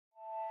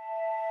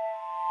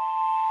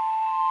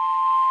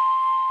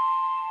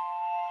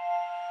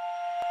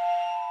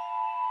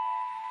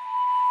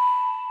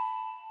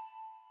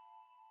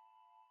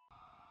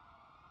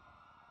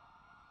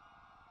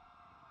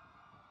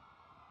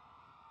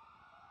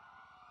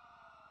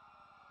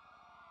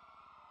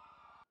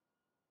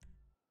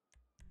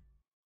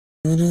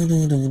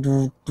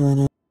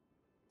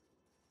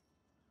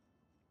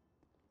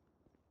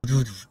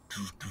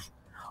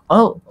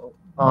Oh,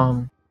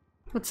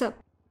 What's up?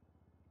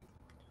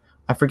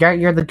 I forgot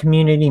you're the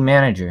community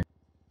manager.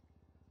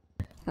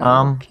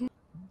 Okay.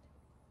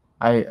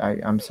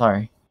 I'm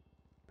sorry.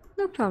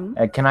 No problem.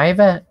 Can I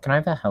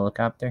have a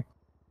helicopter?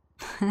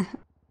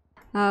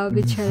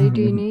 Which heli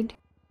do you need?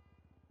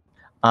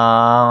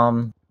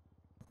 Probably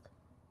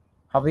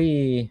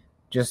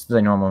just the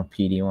normal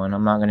PD one.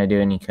 I'm not gonna do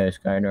any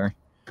Coast Guard or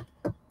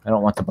I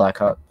don't want the Black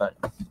Hawk, but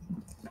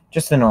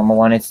just the normal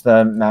one. It's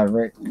the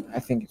Maverick, I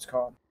think it's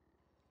called.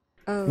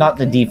 Oh, Not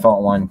the okay.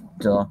 default one,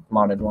 the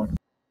modded one.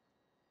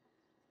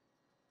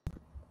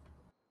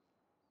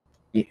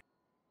 Yeah.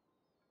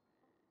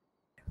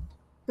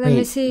 Let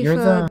me see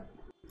if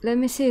let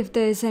me see if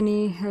there is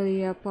any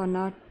heli up or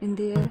not in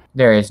the air.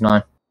 There is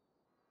none.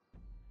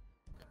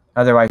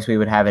 Otherwise, we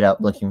would have it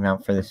up looking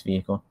out for this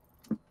vehicle.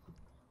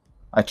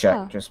 I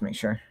check, just to make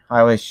sure.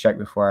 I always check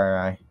before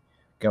I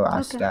go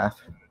ask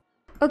staff.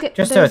 Okay.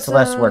 Just so it's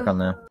less work on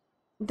them.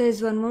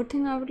 There's one more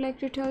thing I would like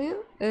to tell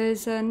you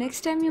is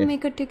next time you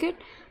make a ticket,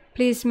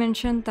 please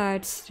mention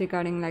that's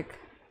regarding like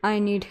I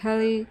need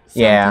heli,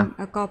 something,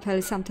 a cop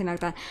heli, something like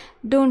that.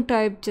 Don't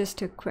type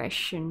just a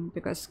question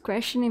because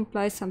question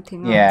implies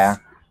something else.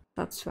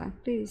 That's why.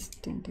 Please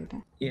don't do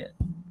that. Yeah.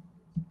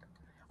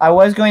 I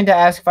was going to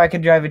ask if I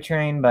could drive a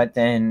train, but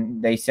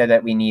then they said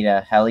that we need a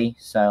heli,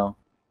 so.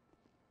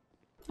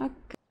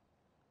 Okay.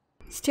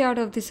 Stay out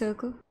of the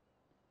circle.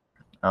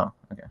 Oh,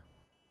 okay.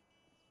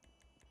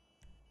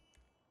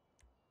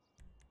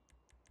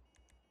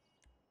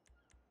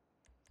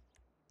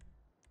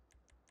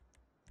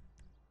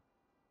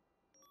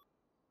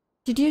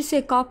 Did you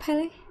say cop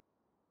heli?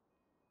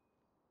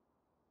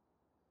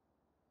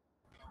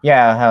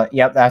 Yeah,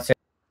 yep, that's it.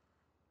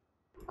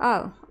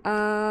 Oh,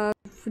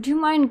 would you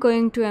mind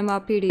going to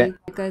MRPD?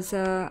 Because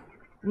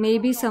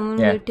maybe someone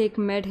will take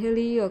Med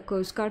Heli or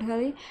Coast Guard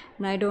Heli,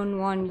 and I don't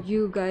want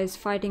you guys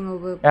fighting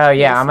over. Oh,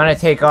 yeah, I'm gonna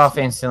take off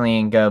instantly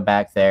and go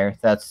back there.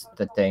 That's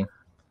the thing.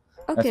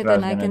 Okay,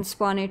 then I can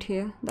spawn it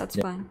here. That's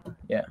fine.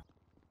 Yeah.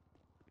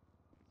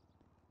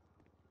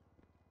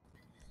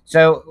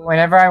 So,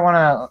 whenever I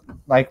wanna,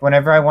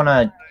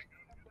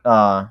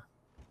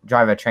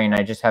 drive a train,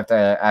 I just have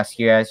to ask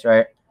you guys,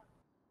 right?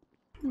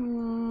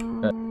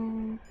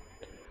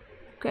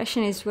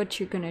 Question is what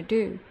you're gonna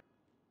do.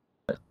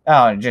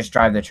 Oh, just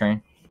drive the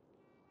train.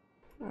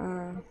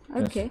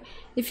 Okay.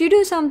 If you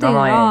do something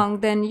wrong,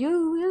 then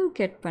you will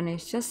get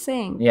punished. Just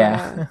saying.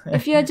 Yeah.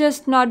 If you're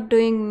just not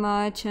doing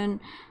much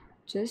and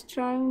just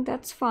driving,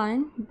 that's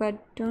fine.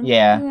 But don't do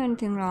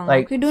anything wrong.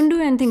 Like, don't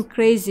do anything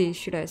crazy,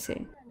 should I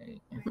say.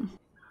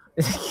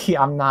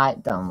 I'm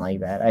not dumb like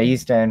that. I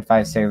used to own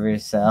 5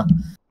 servers, so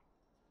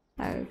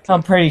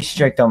I'm pretty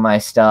strict on my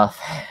stuff.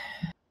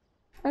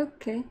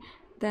 Okay,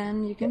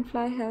 then you can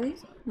fly heli,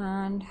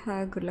 and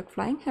good luck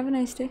flying. Have a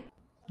nice day.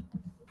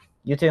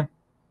 You too.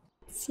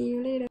 See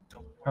you later.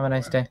 Have a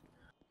nice day.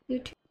 You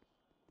too.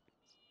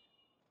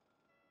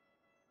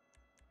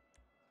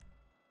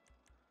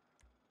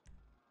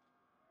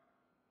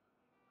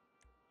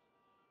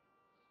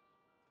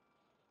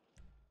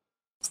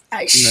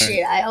 Oh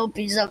shit, I hope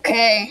he's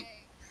okay.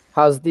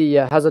 How's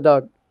the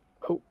dog?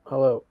 Oh,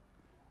 hello.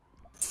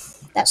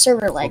 That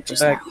server lag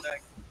just now.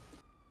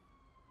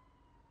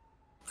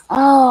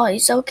 Oh,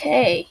 he's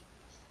okay.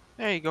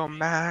 There you go,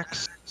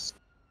 Max.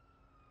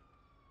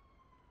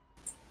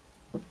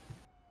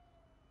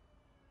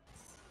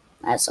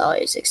 That's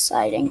always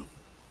exciting.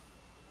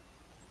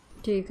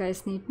 Do you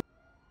guys need?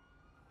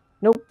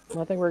 Nope,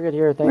 I think we're good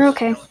here. Thanks. We're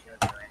okay.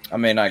 I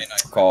mean, I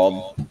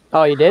called.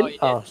 Oh, you did?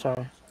 Oh,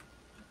 sorry.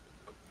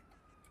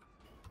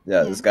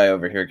 Yeah, this guy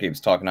over here keeps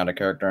talking out of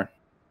character.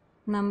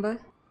 Number?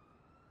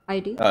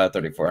 ID?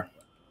 34.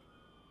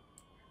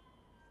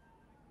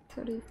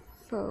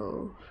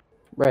 34.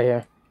 Right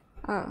here.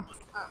 Oh.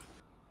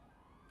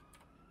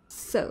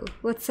 So,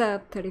 what's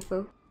up,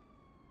 34?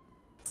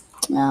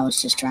 No, I was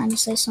just trying to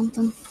say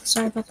something.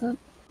 Sorry about that.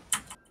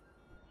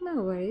 No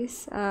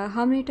worries.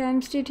 How many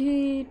times did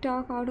he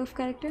talk out of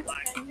character?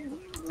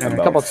 A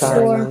couple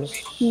times.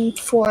 3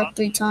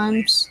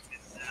 times.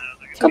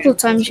 A couple of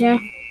times, yeah.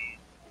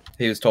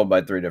 He was told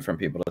by 3 different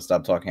people to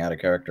stop talking out of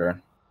character.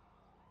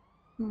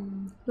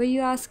 Were you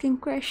asking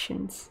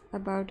questions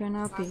about an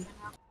RP?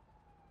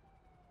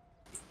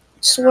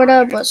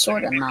 Sorta, but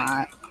sorta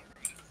not.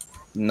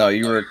 No,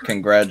 you were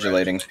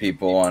congratulating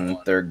people on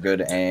their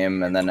good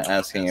aim and then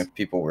asking if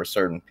people were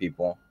certain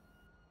people.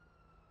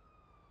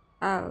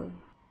 Oh.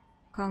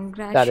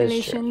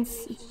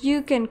 Congratulations.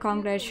 You can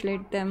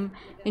congratulate them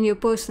in your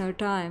personal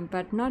time,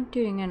 but not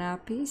during an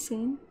RP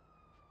scene.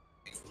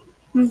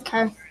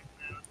 Okay.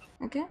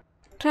 Okay?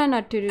 Try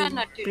not to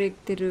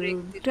break the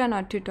rule. Try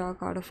not to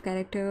talk out of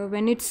character.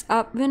 When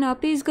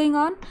RP is going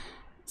on,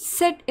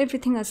 set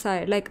everything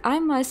aside. Like I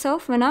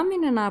myself, when I'm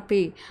in an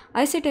RP,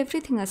 I set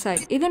everything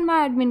aside. Even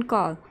my admin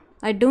call.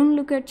 I don't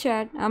look at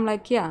chat. I'm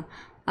like, yeah,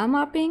 I'm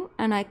RPing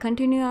and I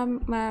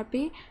continue my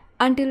RP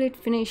until it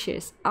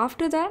finishes.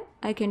 After that,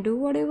 I can do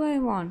whatever I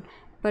want.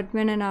 But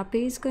when an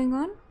RP is going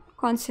on,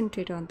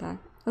 concentrate on that.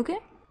 Okay?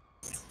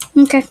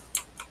 Okay.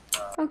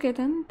 Okay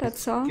then,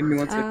 that's all. Give me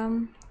 1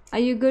 second. Are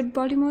you good,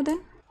 Baltimore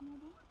then?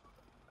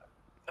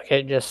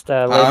 Okay, just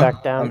lay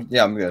back down.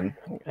 Yeah, I'm good.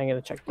 I'm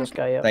gonna check this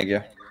guy out. Thank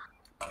you.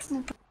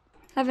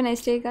 Have a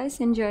nice day, guys.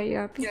 Enjoy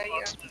your RP.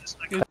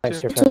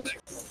 Thanks,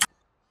 UrFriend.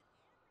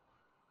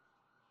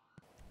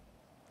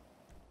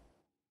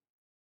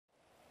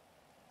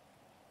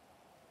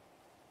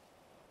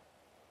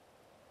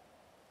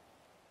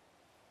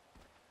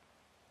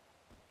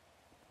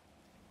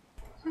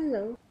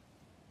 Hello.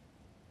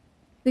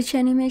 Which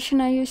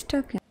animation are you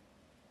stuck in?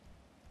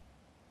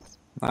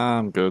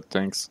 I'm good,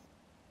 thanks.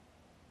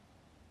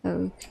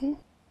 Okay.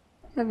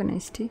 Have a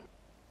nice day.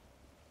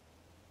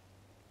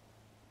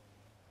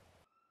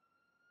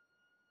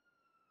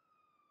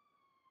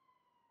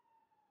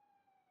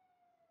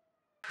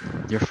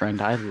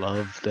 UrFriend, I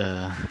loved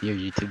your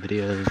YouTube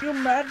videos. You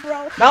mad,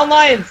 bro? Mountain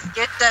lions!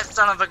 Get that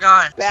son of a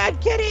gun!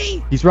 Bad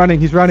kitty! He's running,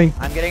 he's running.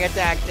 I'm getting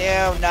attacked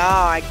too. No,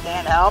 I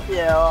can't help you.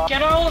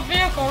 Get out of the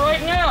vehicle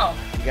right now!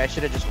 You guys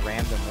should have just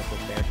rammed him with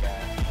the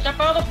Bearcat. Step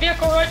out of the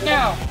vehicle right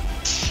now!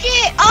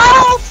 Shit!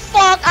 Oh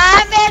fuck!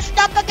 I messed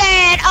up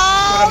again!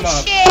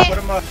 Oh shit! Put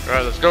him up.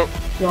 Alright, let's go.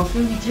 Yo,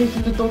 we be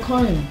taking the dog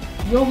home.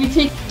 Yo, we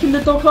taking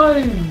the dog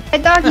home.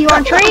 Hey dog, you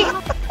want a treat?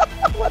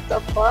 What the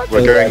fuck?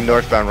 We're going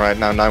northbound right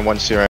now, 910.